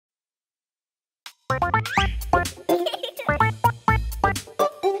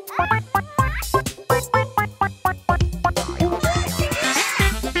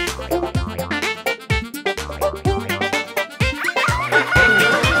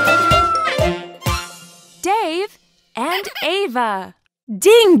Ava.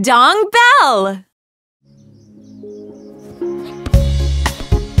 Ding Dong Bell!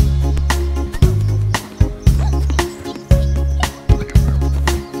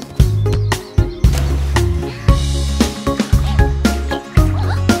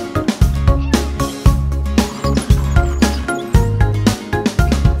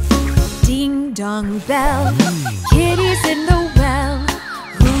 Ding Dong Bell, Kitty's in the well.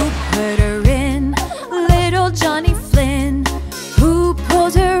 Who put her in? Little Johnny Flynn. Who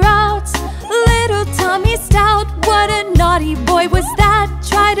pulled her out? Little Tommy Stout. What a naughty boy was that?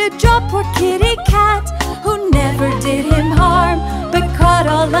 Tried to drop poor kitty cat, who never did him harm, but caught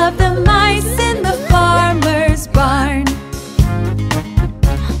all of the mice in the farmer's barn.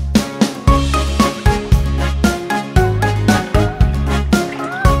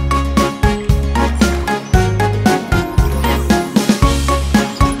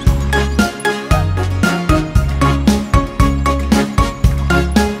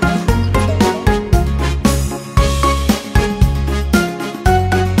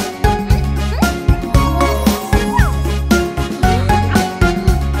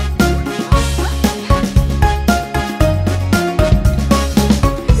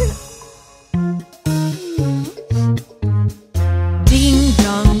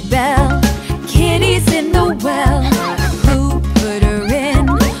 Dong Bell, Kitty's in the well. Who put her in?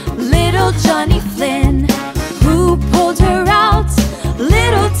 Little Johnny Flynn. Who pulled her out?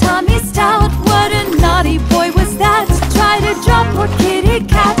 Little Tommy Stout. What a naughty boy was that? Tried to drop her kitty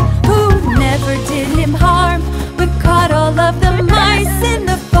cat, who never did him harm, but caught all of the mice in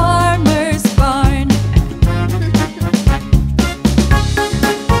the farmer's barn.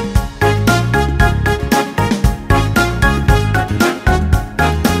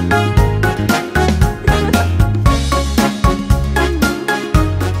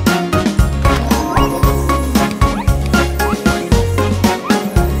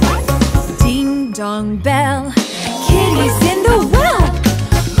 Ding Dong Bell, Kitty's in the well.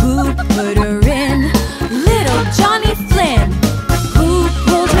 Who put her in? Little Johnny Flynn. Who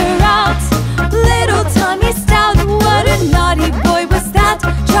pulled her out? Little Tommy Stout. What a naughty boy was that?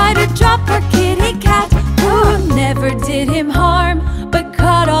 Tried to drop poor kitty cat, who never did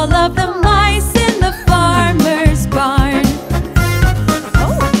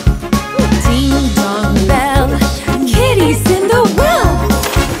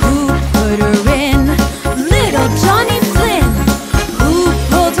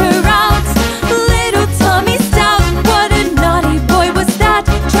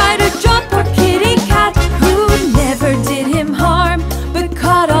him harm, but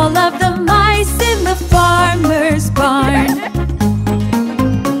caught all of the mice in the farmer's barn.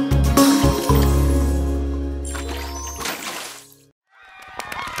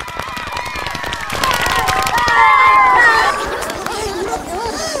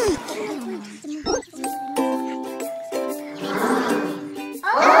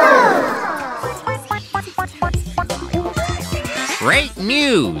 Great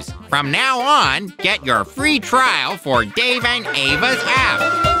news! From now on, get your free trial for Dave and Ava's app.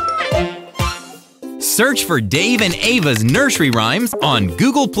 Search for Dave and Ava's nursery rhymes on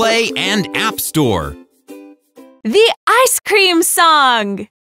Google Play and App Store. The Ice Cream Song!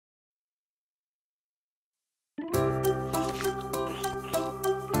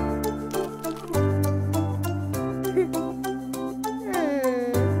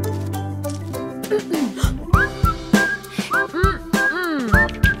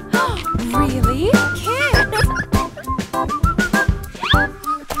 Really? Kids?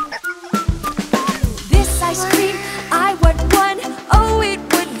 This ice cream, I want one. Oh, it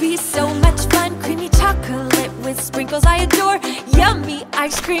would be so much fun. Creamy chocolate with sprinkles I adore. Yummy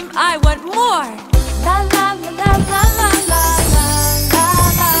ice cream, I want more. La la la la la la la la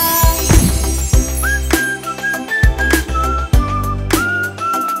la.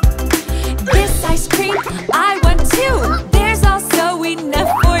 This ice cream, I want two. There's also enough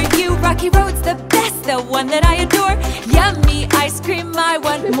for you. Rocky Road's the best, the one that I adore. Yummy ice cream, I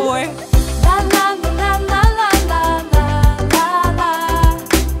want more. La la la la la la la la la.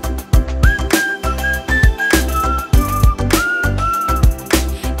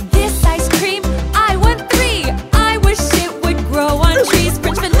 This ice cream, I want three. I wish it would grow on trees.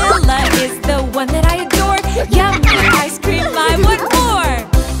 French vanilla is the one that I adore. Yummy ice cream, I want more.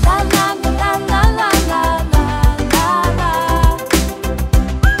 La la la la la la la la la.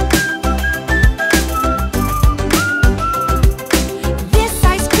 This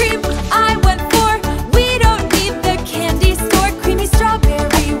ice cream,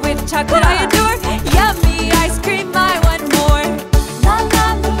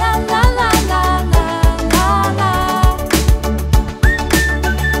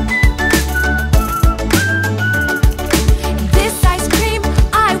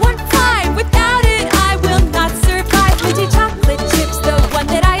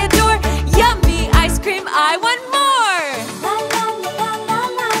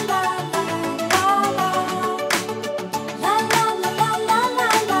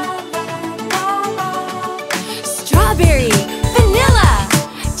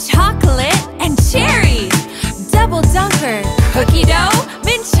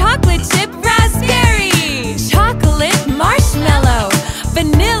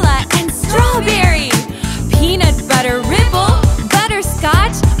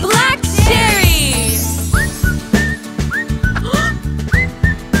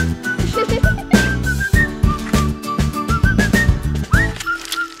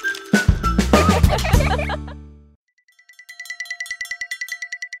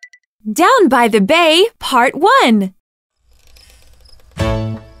 Down by the Bay, Part 1.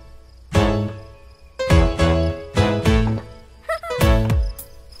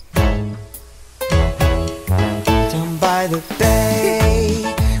 Down by the bay,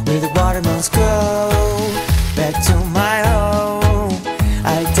 where the watermelons grow, back to my home,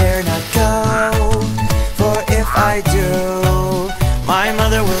 I dare not go, for if I do, my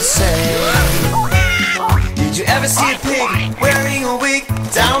mother will say, did you ever see a pig wearing a wig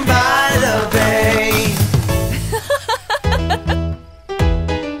down by the bay?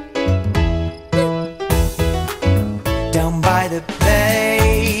 Down by the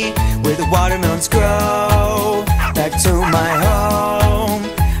bay, where the watermelons grow, back to my home,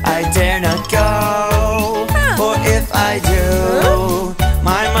 I dare not go, for if I do,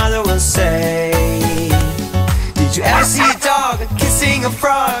 my mother will say, did you ever see a dog kissing a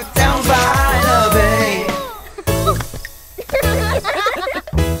frog down by the bay?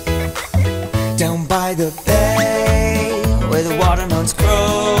 Down by the bay, where the watermelons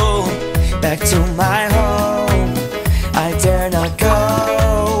grow, back to my home, I dare not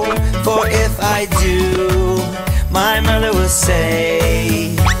go, for if I do, my mother will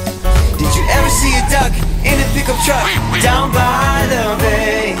say, did you ever see a duck in a pickup truck down by the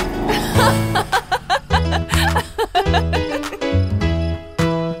bay?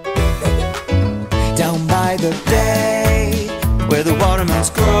 Down by the bay, where the watermelons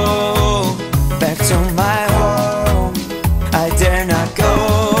grow, back to my home, I dare not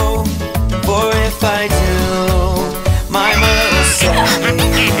go, for if I do, my mother will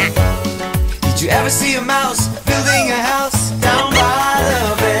say, did you ever see a mouse building a house down by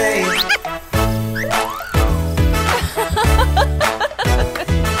the bay?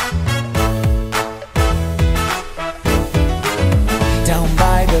 Down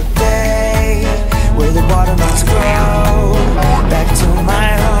by the bay, where the watermelons grow, back to my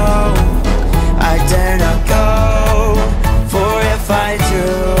home, I dare not go, for if I do,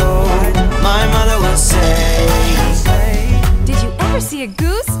 my mother will say, Did you ever see a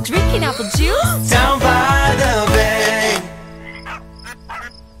goose drinking apple juice? down by the bay.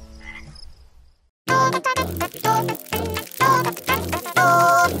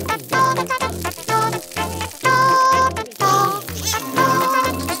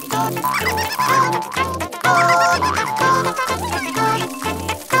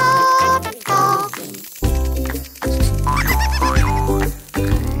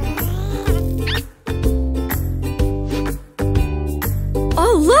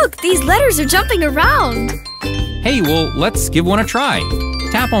 Oh, look! These letters are jumping around! Hey, well, let's give one a try.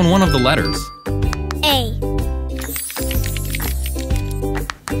 Tap on one of the letters. A.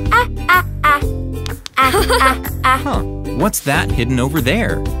 Huh, what's that hidden over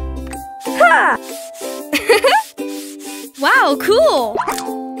there? Wow, cool!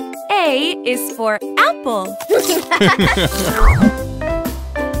 A is for apple.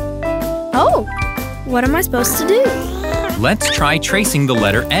 Oh, what am I supposed to do? Let's try tracing the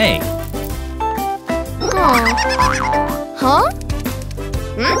letter A. Huh?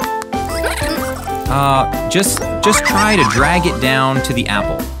 Just try to drag it down to the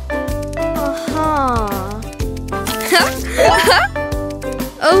apple.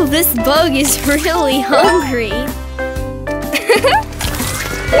 Oh, this bug is really hungry.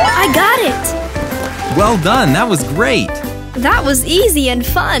 I got it! Well done, that was great. That was easy and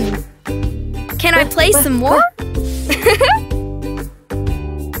fun. Can I play some more?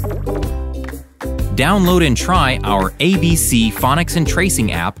 Download and try our ABC Phonics and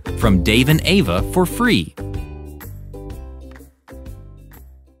Tracing app from Dave and Ava for free.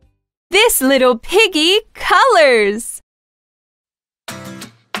 This little piggy colors.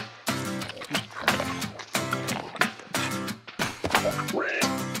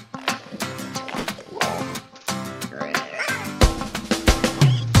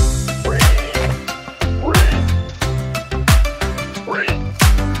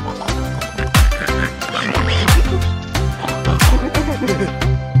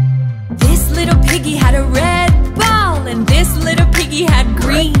 This little piggy had a red ball, and this little piggy had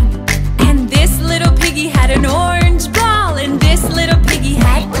green, and this little piggy had an orange ball, and this little piggy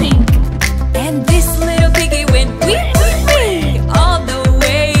had pink, and this little piggy went wee wee wee all the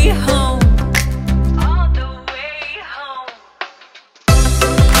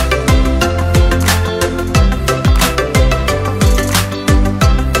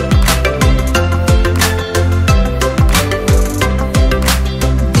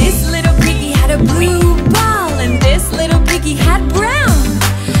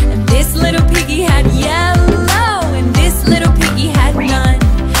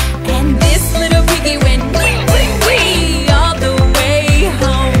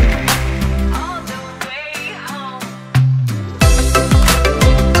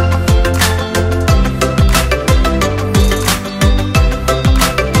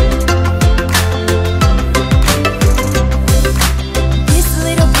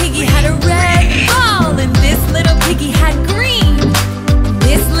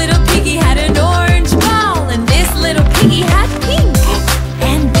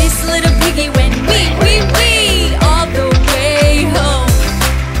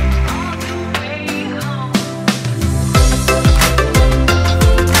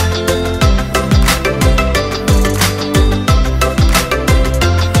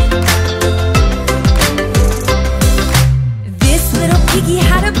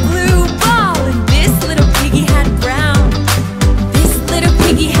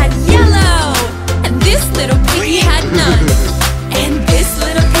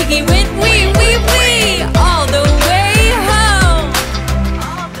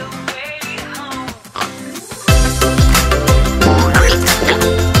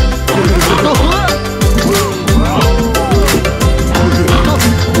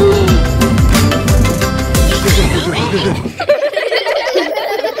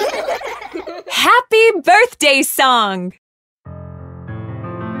birthday song!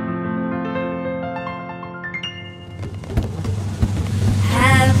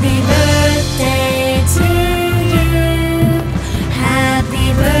 Happy birthday to you. Happy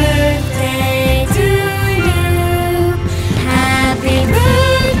birthday to you. Happy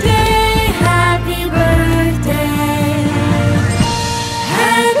birthday, happy birthday.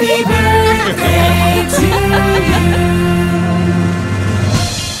 Happy birthday to you.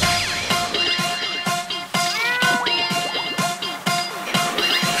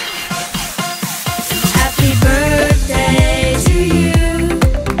 Happy birthday to you.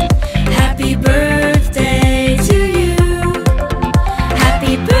 Happy birthday to you.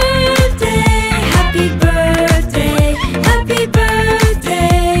 Happy birthday, happy birthday, happy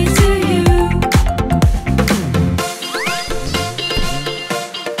birthday to you.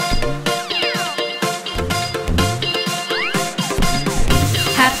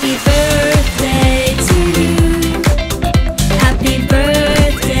 Happy birthday to you. Happy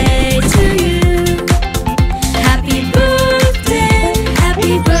birthday to you. Happy birthday,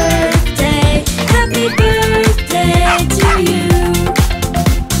 happy birthday, happy birthday to you.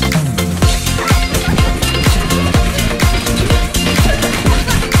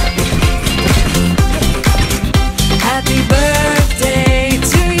 Happy birthday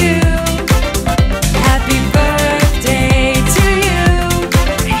to you. Happy birthday to you.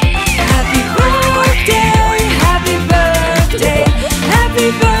 Happy birthday, happy birthday, happy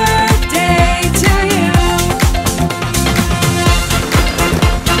birthday to you.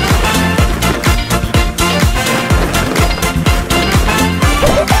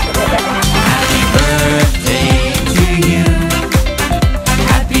 Happy birthday to you.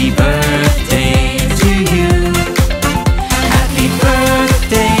 Happy birthday to you. Happy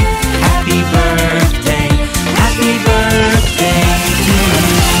birthday, happy birthday, happy birthday to you.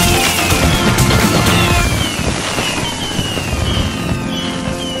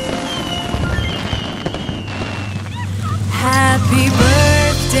 Happy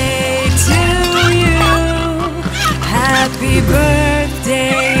birthday to you. Happy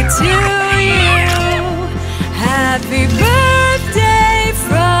birthday to you. Happy birthday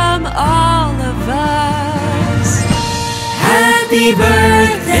from all of us. Happy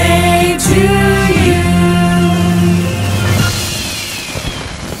birthday to you.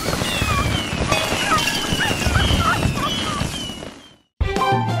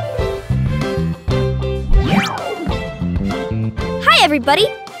 Hi everybody!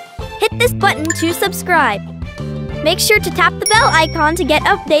 Hit this button to subscribe. Make sure to tap the bell icon to get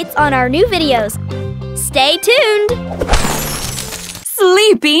updates on our new videos. Stay tuned!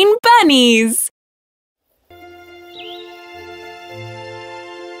 Sleeping bunnies!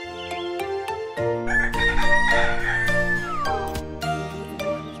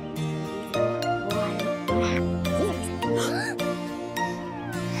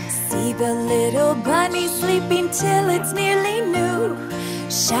 See the little bunny sleeping till it's nearly noon.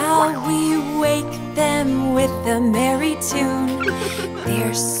 Shall we wake them with a merry tune?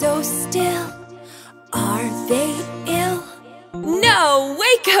 They're so still. Are they ill? No!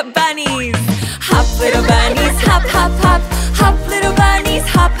 Wake up, bunnies! Hop, little bunnies, hop, hop, hop. Hop, little bunnies,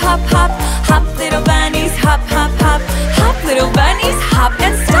 hop, hop, hop. Hop, little bunnies, hop, hop, hop. Hop, little bunnies, hop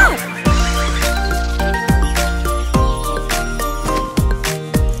and stop.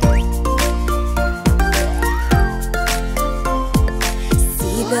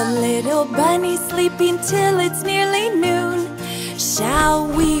 See the little bunny sleeping till it's nearly noon. Shall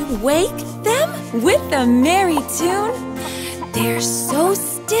we wake them with a merry tune? They're so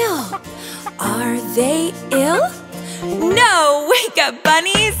still. Are they ill? No! Wake up,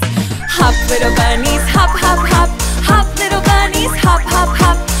 bunnies! Hop, little bunnies, hop, hop, hop. Hop, little bunnies, hop, hop,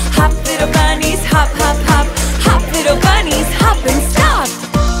 hop. Hop, little bunnies, hop, hop, hop. Hop, little bunnies, hop and stop.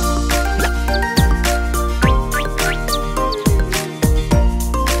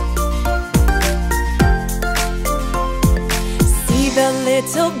 See the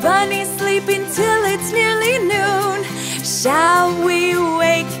little bunny sleeping till it's nearly noon. Shall we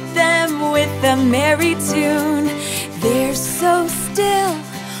wake them with a merry tune? They're so still.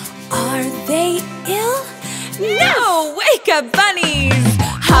 Are they ill? No! Wake up, bunnies!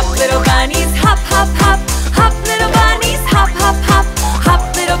 Hop, little bunnies, hop, hop, hop. Hop, little bunnies, hop, hop, hop. Hop,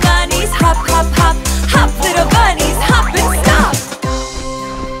 little bunnies, hop, hop, hop. Hop, little bunnies, hop and stop.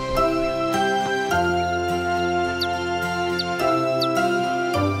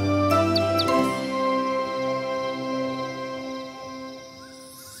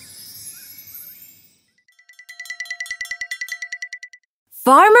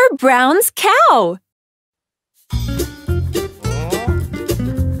 Farmer Brown's cow.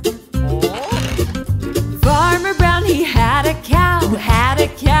 Farmer Had a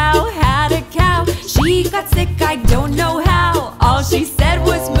cow, had a cow. She got sick, I don't know how. All she said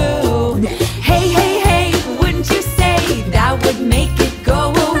was moo. Hey, hey, hey, wouldn't you say that would make it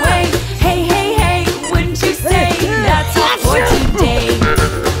go away? Hey, hey, hey, wouldn't you say that's all for today?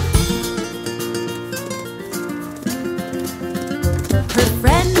 Her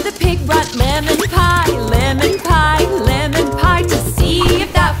friend the pig brought lemon pie, lemon pie, lemon pie, to see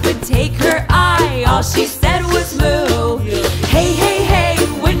if that would take her eye. All she said was moo. Hey, hey, hey,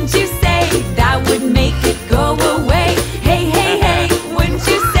 wouldn't you say that would make it go away? Hey, hey, hey, wouldn't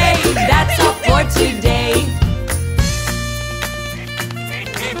you say that's all for today?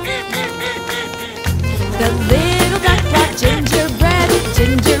 The little duck brought gingerbread,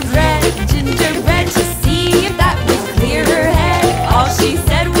 gingerbread, gingerbread, to see if that would clear her head. All she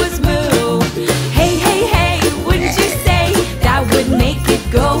said was moo. Hey, hey, hey, wouldn't you say that would make it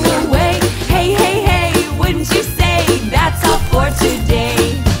go away? Hey, hey, hey, wouldn't you say that's all for today?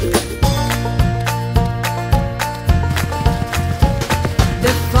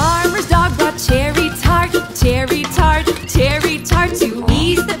 The farmer's dog brought cherry tart, cherry tart, cherry tart, to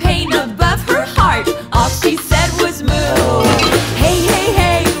ease the pain above her heart. All she said was moo. Hey, hey,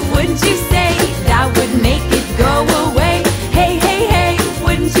 hey, wouldn't you say that would make it go away? Hey, hey, hey,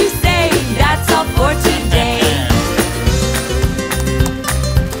 wouldn't you say that's all for today?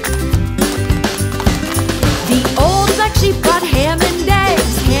 The old black sheep brought ham and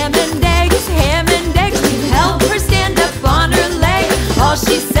eggs, ham and eggs, ham and eggs, to help her stand up on her leg. All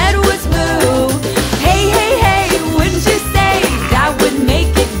she said was moo. Hey, hey, hey, wouldn't you say that would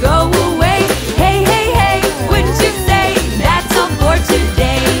make it go away? Hey, hey, hey, wouldn't you say that's all for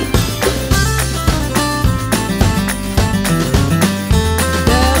today?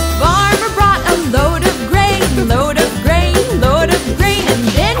 The farmer brought a load of grain, load of grain, load of grain, and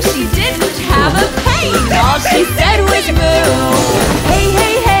then she didn't have a pain. All she said was moo. Hey,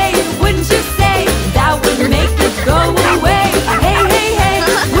 hey, hey, wouldn't you say that would make it go away? Hey, hey, hey,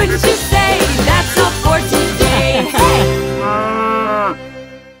 wouldn't you say that's all for today? Hey!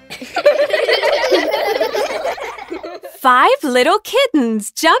 5 little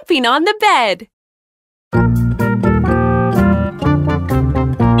kittens jumping on the bed. 1,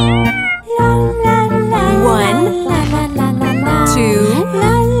 2,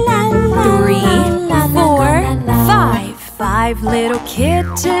 3, 4, 5. 5 little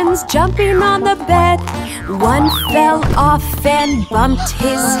kittens jumping on the bed. One fell off and bumped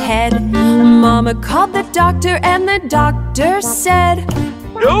his head. Mama called the doctor and the doctor said,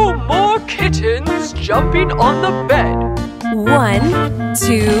 No more kittens jumping on the bed. 1,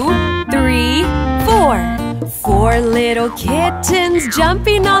 2, 3, 4. 4 little kittens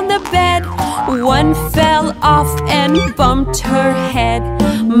jumping on the bed. One fell off and bumped her head.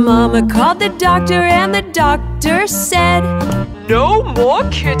 Mama called the doctor and the doctor said, No more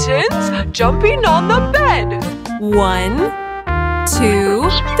kittens jumping on the bed. 1, 2,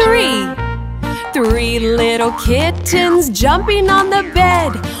 3. 3 little kittens jumping on the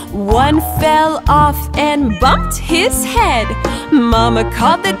bed. One fell off and bumped his head. Mama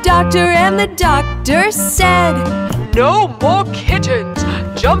called the doctor and the doctor said, No more kittens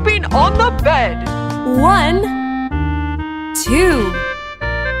jumping on the bed. 1, 2.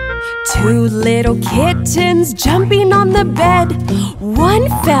 2 little kittens jumping on the bed. One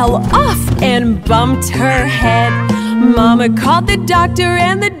fell off and bumped her head. Mama called the doctor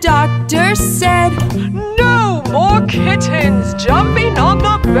and the doctor said, No more kittens jumping on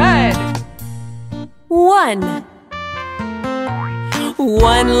the bed. 1.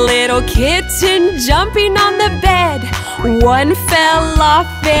 1 little kitten jumping on the bed. One fell off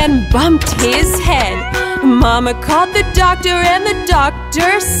and bumped his head. Mama called the doctor and the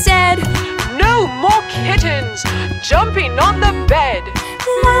doctor said, No more kittens jumping on the bed.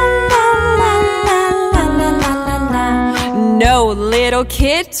 No little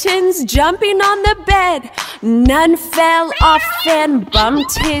kittens jumping on the bed. None fell off and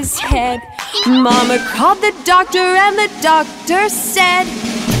bumped his head. Mama called the doctor and the doctor said,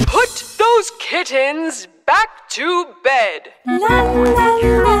 Put those kittens back to bed.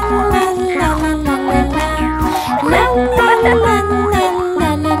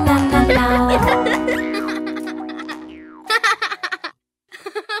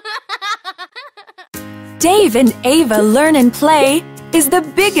 Dave and Ava Learn and Play is the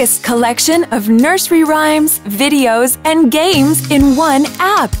biggest collection of nursery rhymes, videos, and games in one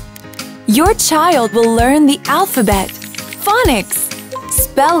app. Your child will learn the alphabet, phonics,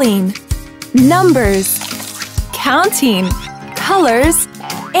 spelling, numbers, counting, colors,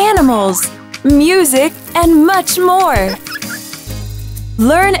 animals, music, and much more.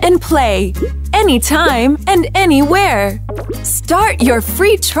 Learn and play anytime and anywhere. Start your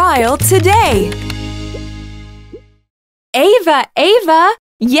free trial today. Ava, Ava!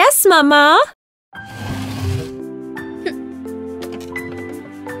 Yes, Mama?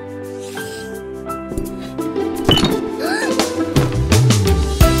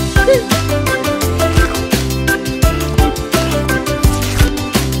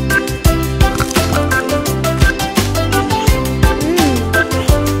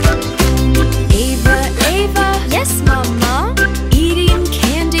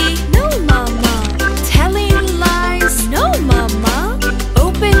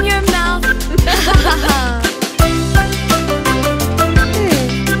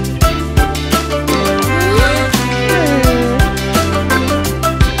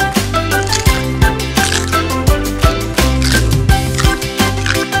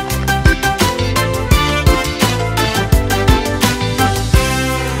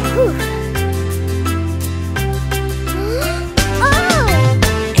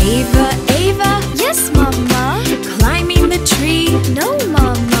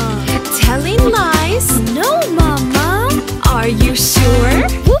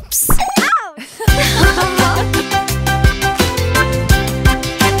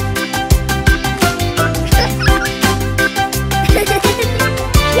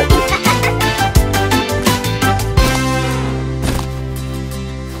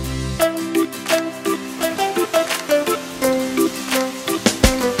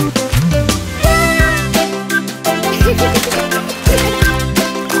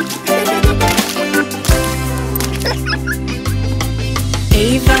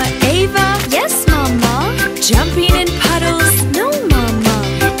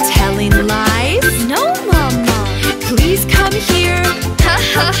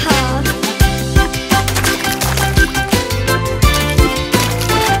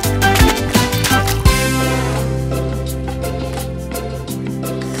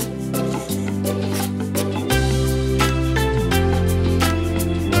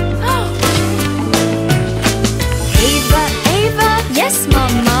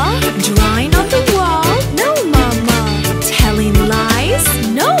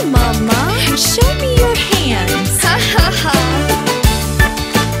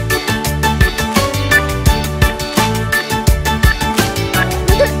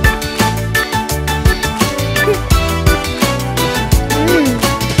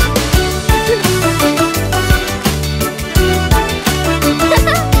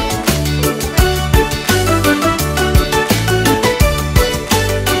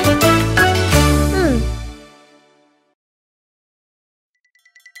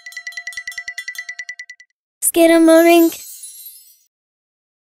 Skidamarink.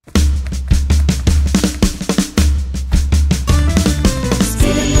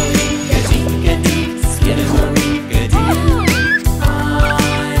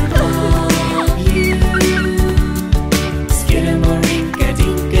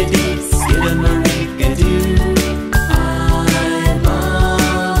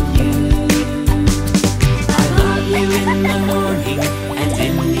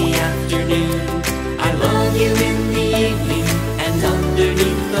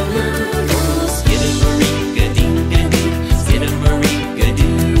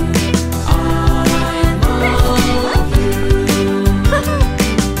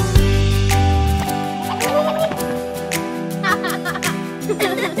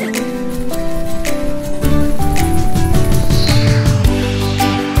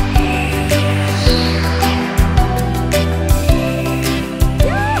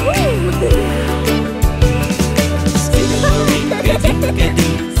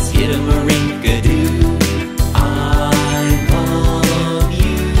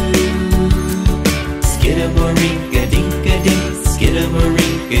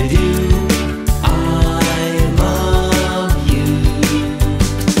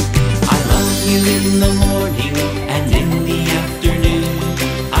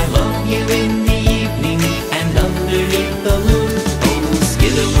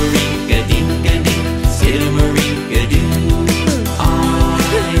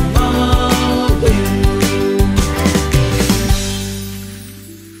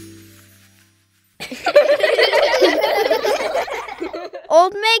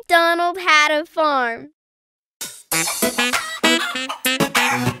 Old MacDonald had a farm.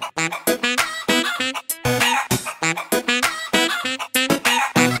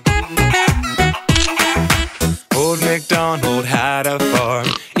 Old MacDonald had a farm,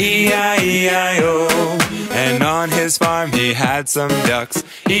 E-I-E-I-O. And on his farm he had some ducks.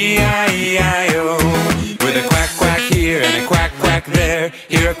 E-I-E-I-O. With a quack, quack here and a quack, quack there.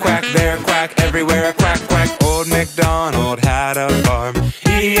 Here a quack, there a quack, everywhere a quack, quack. Old MacDonald had a farm.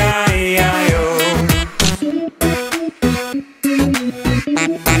 E-I-E-I-O.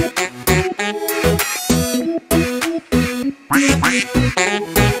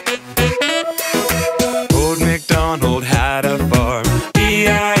 Old MacDonald had a farm.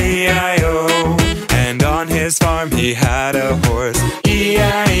 E-I-E-I-O. And on his farm he had a horse.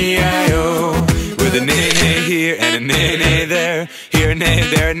 E-I-E-I-O. With a neigh-neigh here and a neigh-neigh there. Here a neigh,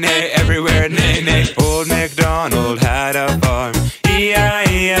 there a neigh, everywhere a neigh-neigh. Old MacDonald had a farm.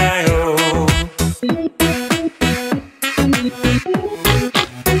 E-I-E-I-O.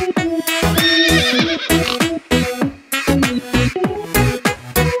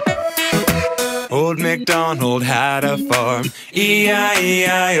 Old MacDonald had a farm,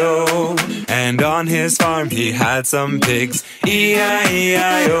 E-I-E-I-O. And on his farm he had some pigs,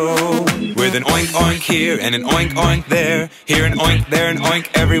 E-I-E-I-O. With an oink oink here and an oink oink there. Here an oink, there an oink,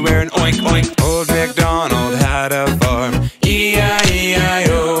 everywhere an oink oink. Old MacDonald had a farm,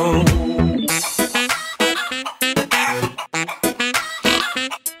 E-I-E-I-O.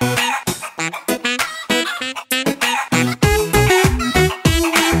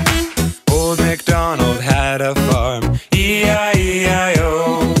 MacDonald had a farm,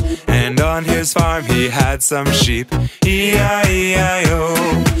 E-I-E-I-O. And on his farm he had some sheep, E-I-E-I-O.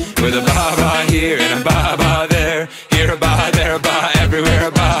 With a ba-ba here and a ba-ba there. Here a ba, there a ba, everywhere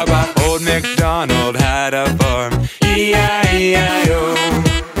a ba-ba. Old MacDonald had a farm, E-I-E-I-O.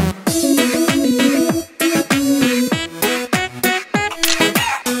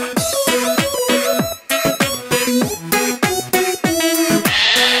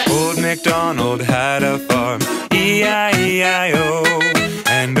 MacDonald had a farm, E-I-E-I-O.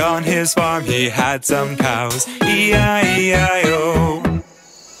 And on his farm he had some cows, E-I-E-I-O.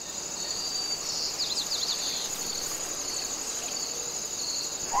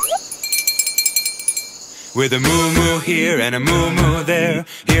 With a moo-moo here and a moo-moo there.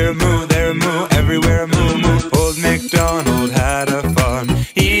 Here a moo, there a moo, everywhere a moo-moo. Old MacDonald had a farm,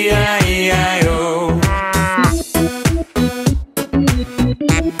 E-I-E-I-O.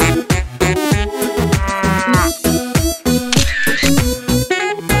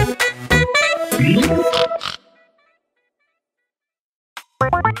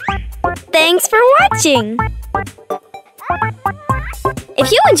 Thanks for watching!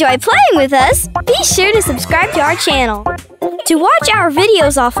 If you enjoy playing with us, be sure to subscribe to our channel. To watch our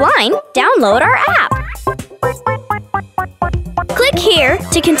videos offline, download our app. Click here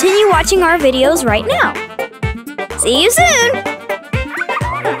to continue watching our videos right now. See you soon!